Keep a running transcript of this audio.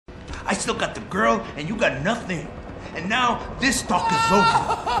I still got the girl, and you got nothing. And now, this talk is over.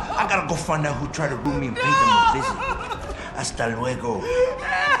 I gotta go find out who tried to ruin me and pay them a visit. Hasta luego.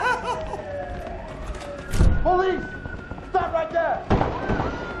 Police! Stop right there!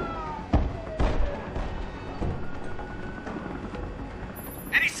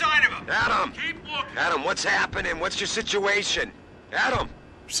 Any sign of him? Adam! Keep looking. Adam, what's happening? What's your situation? Adam!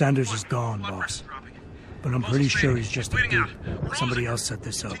 Sanders is gone, boss. But I'm pretty sure he's just a dude. Somebody else set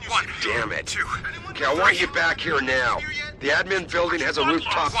this up. One. Damn it. Two. Okay, I want you back here now. The admin building has a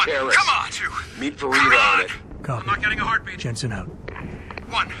rooftop One. terrace. Come on. Two. Meet for read on it. Copy. I'm not getting a heartbeat. Jensen out.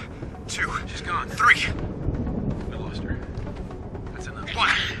 1, 2. She's gone. 3. I lost her. That's enough. 1,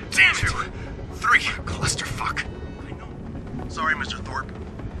 2, 3. Clusterfuck. I know. Sorry, Mr. Thorpe.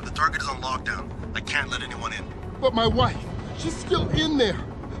 But the target is on lockdown. I can't let anyone in. But my wife, she's still in there.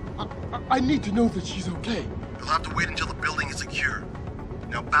 I need to know that she's okay. You'll have to wait until the building is secure.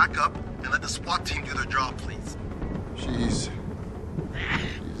 Now back up and let the SWAT team do their job, please. She's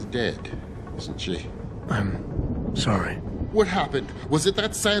dead, isn't she? I'm sorry. What happened? Was it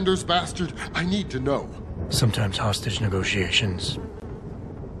that Sanders bastard? I need to know. Sometimes hostage negotiations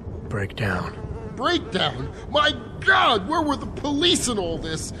break down. Breakdown? My God, where were the police in all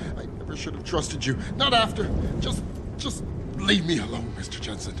this? I never should have trusted you. Not after. Just leave me alone, Mr.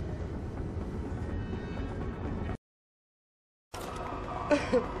 Jensen.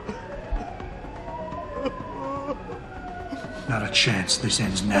 Not a chance this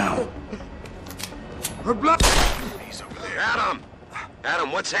ends now. Her blood. He's over there. Adam!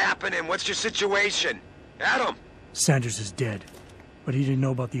 Adam, what's happening? What's your situation? Adam! Sanders is dead, but he didn't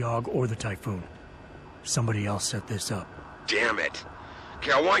know about the AUG or the Typhoon. Somebody else set this up. Damn it.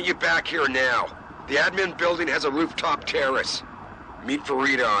 Okay, I want you back here now. The admin building has a rooftop terrace. Meet for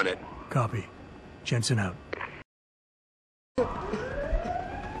read on it. Copy. Jensen out.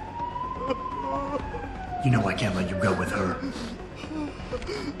 You know I can't let you go with her.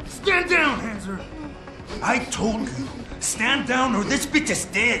 Stand down, Hanser. I told you. Stand down or this bitch is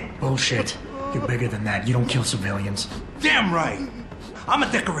dead. Bullshit. You're bigger than that. You don't kill civilians. Damn right. I'm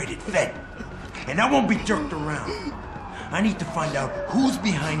a decorated vet. And I won't be jerked around. I need to find out who's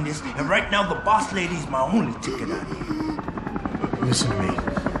behind this, and right now the boss lady's my only ticket out of here. Listen to me.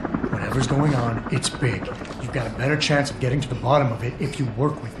 Whatever's going on, it's big. You've got a better chance of getting to the bottom of it if you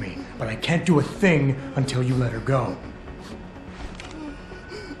work with me. But I can't do a thing until you let her go.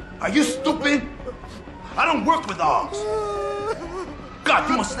 Are you stupid? I don't work with AUGs. God,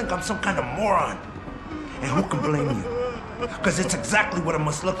 you must think I'm some kind of moron. And who can blame you? Because it's exactly what it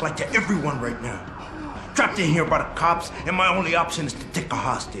must look like to everyone right now. Trapped in here by the cops, and my only option is to take a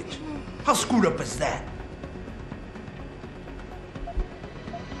hostage. How screwed up is that?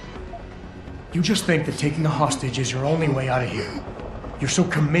 You just think that taking a hostage is your only way out of here. You're so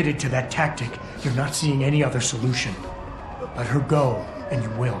committed to that tactic, you're not seeing any other solution. Let her go, and you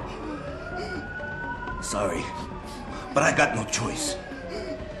will. Sorry, but I got no choice.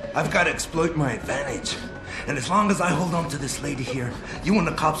 I've got to exploit my advantage. And as long as I hold on to this lady here, you and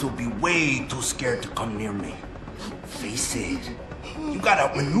the cops will be way too scared to come near me. Face it, you got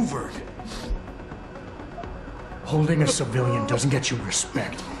outmaneuvered. Holding a civilian doesn't get you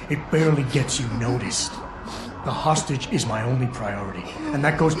respect. It barely gets you noticed. The hostage is my only priority, and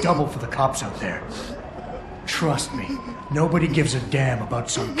that goes double for the cops out there. Trust me, nobody gives a damn about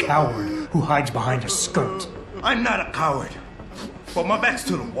some coward who hides behind a skirt. I'm not a coward, but my back's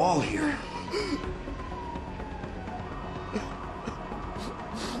to the wall here.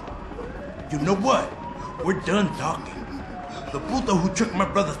 You know what? We're done talking. The puto who tricked my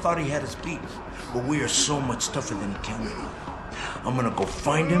brother thought he had us beat, but we are so much tougher than he counted on. I'm gonna go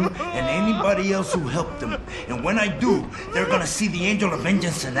find him and anybody else who helped him. And when I do, they're gonna see the Angel of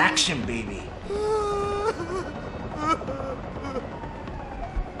Vengeance in action, baby.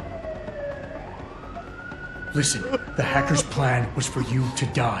 Listen, the hacker's plan was for you to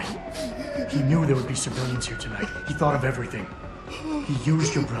die. He knew there would be civilians here tonight. He thought of everything. He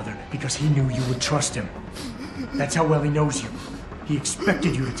used your brother because he knew you would trust him. That's how well he knows you. He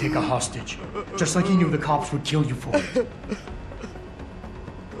expected you to take a hostage, just like he knew the cops would kill you for it.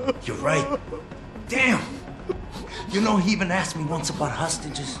 You're right. Damn! You know, he even asked me once about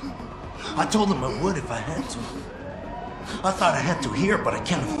hostages. I told him I would if I had to. I thought I had to here, but I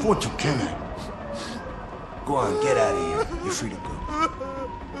can't afford to, can I? Go on, get out of here. You're free to go.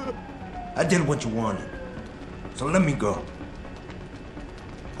 I did what you wanted, so let me go.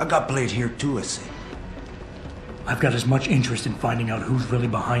 I got played here too, I say. I've got as much interest in finding out who's really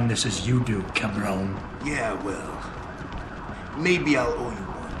behind this as you do, cabron. Yeah, well, maybe I'll owe you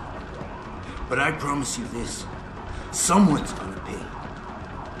one. But I promise you this, someone's gonna pay.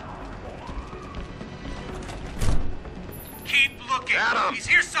 looking. Adam! He's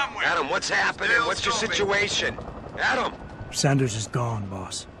here somewhere. Adam, what's happening? Still What's your scoping. situation? Adam! Sanders is gone,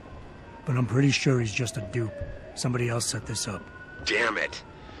 boss. But I'm pretty sure he's just a dupe. Somebody else set this up. Damn it.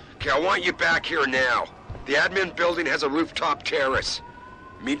 Okay, I want you back here now. The admin building has a rooftop terrace.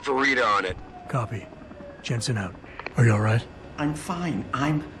 Meet for Rita on it. Copy. Jensen out. Are you alright? I'm fine.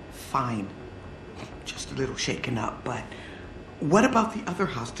 I'm fine. Just a little shaken up, but what about the other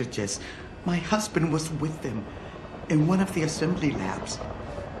hostages? My husband was with them in one of the assembly labs,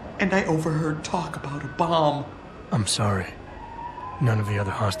 and I overheard talk about a bomb. I'm sorry. None of the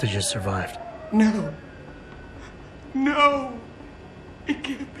other hostages survived. No. No. It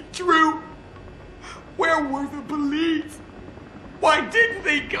can't be true. Where were the police? Why didn't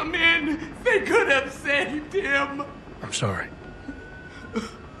they come in? They could have saved him. I'm sorry.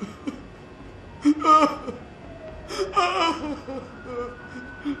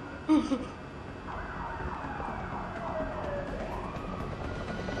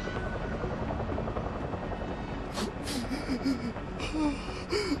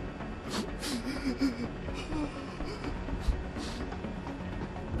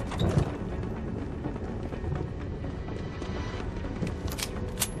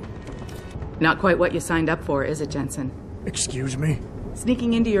 Not quite what you signed up for, is it, Jensen? Excuse me?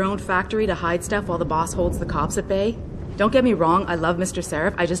 Sneaking into your own factory to hide stuff while the boss holds the cops at bay? Don't get me wrong, I love Mr.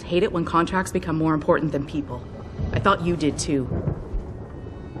 Seraph. I just hate it when contracts become more important than people. I thought you did too.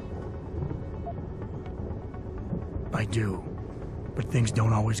 I do. But things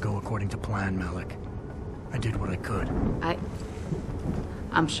don't always go according to plan, Malik. I did what I could.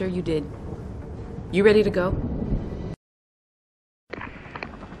 I'm sure you did. You ready to go?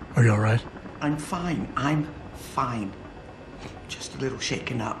 Are you alright? I'm fine. I'm fine. Just a little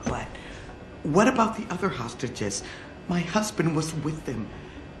shaken up, but what about the other hostages? My husband was with them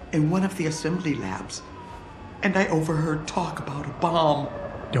in one of the assembly labs, and I overheard talk about a bomb.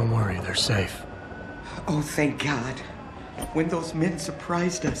 Don't worry, they're safe. Oh, thank God. When those men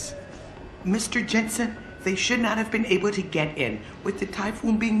surprised us. Mr. Jensen, they should not have been able to get in. With the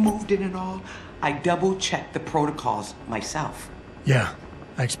typhoon being moved in and all, I double-checked the protocols myself. Yeah,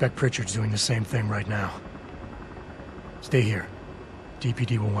 I expect Pritchard's doing the same thing right now. Stay here.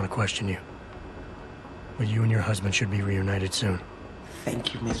 DPD will want to question you. But you and your husband should be reunited soon.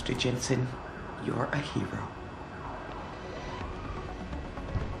 Thank you, Mr. Jensen. You're a hero.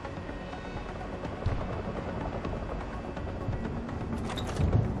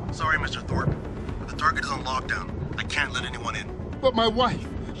 Sorry, Mr. Thorpe. The target is on lockdown. I can't let anyone in. But my wife,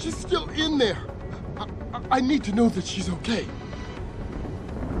 she's still in there. I need to know that she's okay.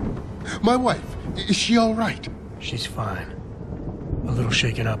 My wife, is she all right? She's fine. A little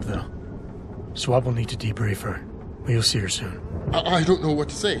shaken up, though. Swab will need to debrief her, but you'll see her soon. I don't know what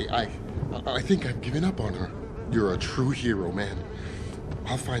to say. I think I've given up on her. You're a true hero, man.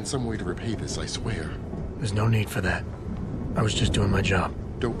 I'll find some way to repay this, I swear. There's no need for that. I was just doing my job.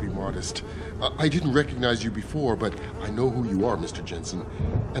 Don't be modest. I didn't recognize you before, but I know who you are, Mr. Jensen.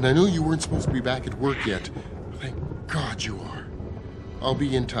 And I know you weren't supposed to be back at work yet. Thank God you are. I'll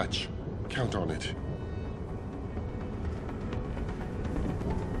be in touch. Count on it.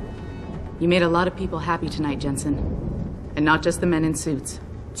 You made a lot of people happy tonight, Jensen. And not just the men in suits.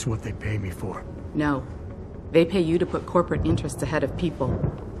 It's what they pay me for. No. They pay you to put corporate interests ahead of people.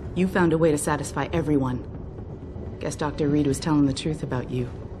 You found a way to satisfy everyone. Guess Dr. Reed was telling the truth about you.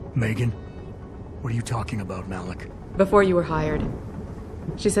 Megan? What are you talking about, Malik? Before you were hired,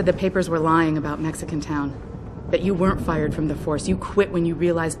 she said the papers were lying about Mexican Town. That you weren't fired from the force. You quit when you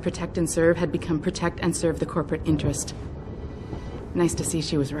realized Protect and Serve had become Protect and Serve the corporate interest. Nice to see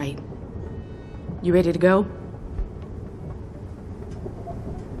she was right. You ready to go?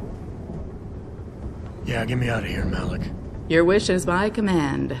 Yeah, get me out of here, Malik. Your wish is my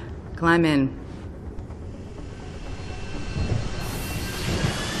command. Climb in.